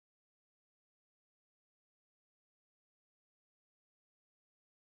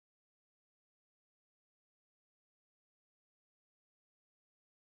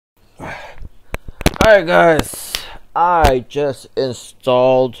Alright guys, I just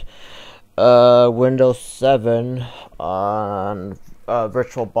installed Windows 7 on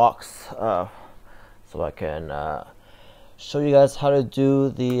VirtualBox so I can show you guys how to do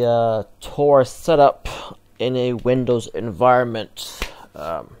the TOR setup in a Windows environment,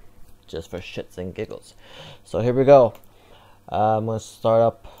 just for shits and giggles. So here we go. I'm going to start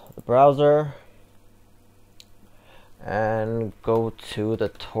up the browser and go to the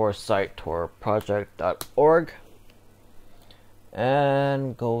TOR site, torproject.org,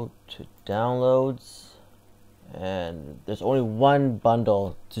 and go to downloads, and there's only one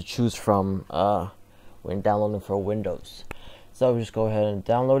bundle to choose from when downloading for Windows. So just go ahead and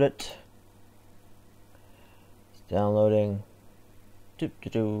download it. It's downloading.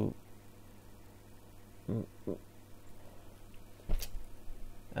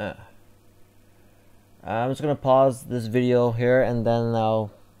 I'm just gonna pause this video here and then I'll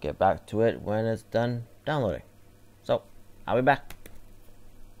get back to it when it's done downloading. So I'll be back.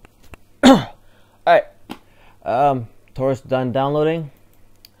 Alright, TOR's done downloading.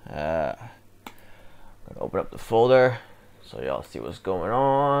 I'm gonna open up the folder so y'all see what's going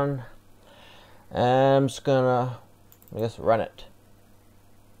on, and I'm just gonna, run it.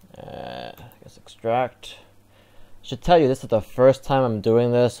 Extract. I should tell you, this is the first time I'm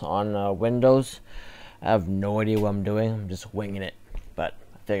doing this on Windows. I have no idea what I'm doing. I'm just winging it, but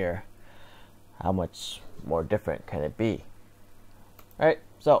I figure how much more different can it be? Alright,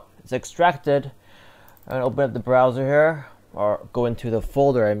 so it's extracted. I'm gonna open up the browser here, or go into the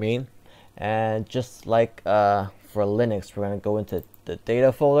folder I mean, and just like for Linux, we're gonna go into the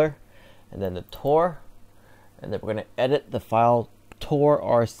data folder and then the TOR, and then we're gonna edit the file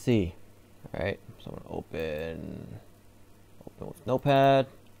TOR-rc. Alright, so I'm gonna open with Notepad,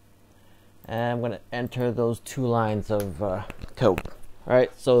 and I'm going to enter those two lines of code.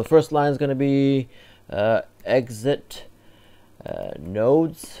 Alright, so the first line is going to be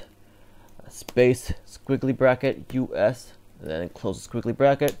ExitNodes space squiggly bracket US, and then close the squiggly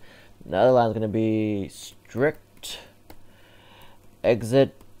bracket. Another line is going to be strict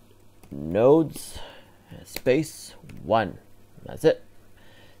ExitNodes space 1. That's it.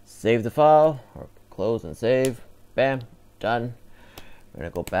 Save the file, or close and save. Bam, done. We're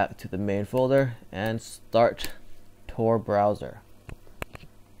going to go back to the main folder and start TOR browser.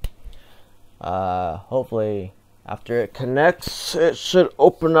 Hopefully after it connects, it should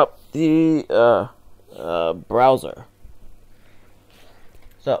open up the browser.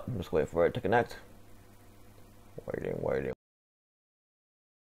 So I'm just waiting for it to connect. Waiting.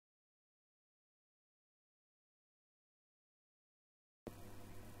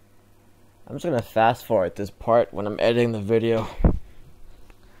 I'm just going to fast forward this part when I'm editing the video,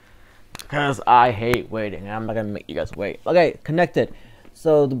 because I hate waiting. I'm not gonna make you guys wait. Okay, connected.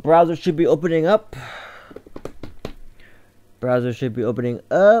 So the browser should be opening up. Browser should be opening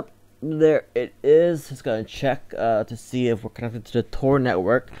up. There it is. It's gonna check to see if we're connected to the TOR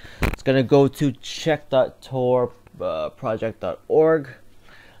network. It's gonna go to check.torproject.org.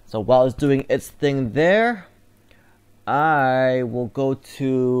 So while it's doing its thing there, I will go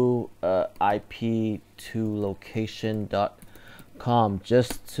to ip2location.com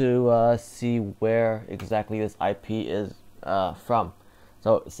just to see where exactly this IP is from.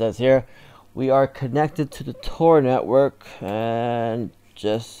 So it says here, we are connected to the TOR network, and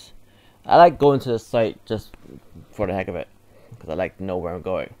I like going to the site just for the heck of it, because I like to know where I'm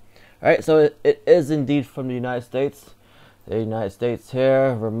going. Alright, so it is indeed from the United States. The United States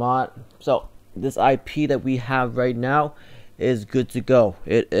here, Vermont. So this IP that we have right now is good to go.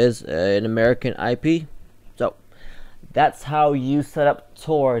 It is an American IP. So that's how you set up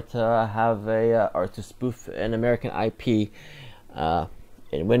TOR to have a or to spoof an American IP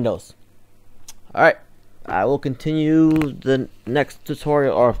in Windows. All right, I will continue the next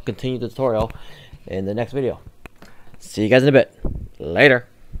tutorial, or continue the tutorial in the next video. See you guys in a bit. Later.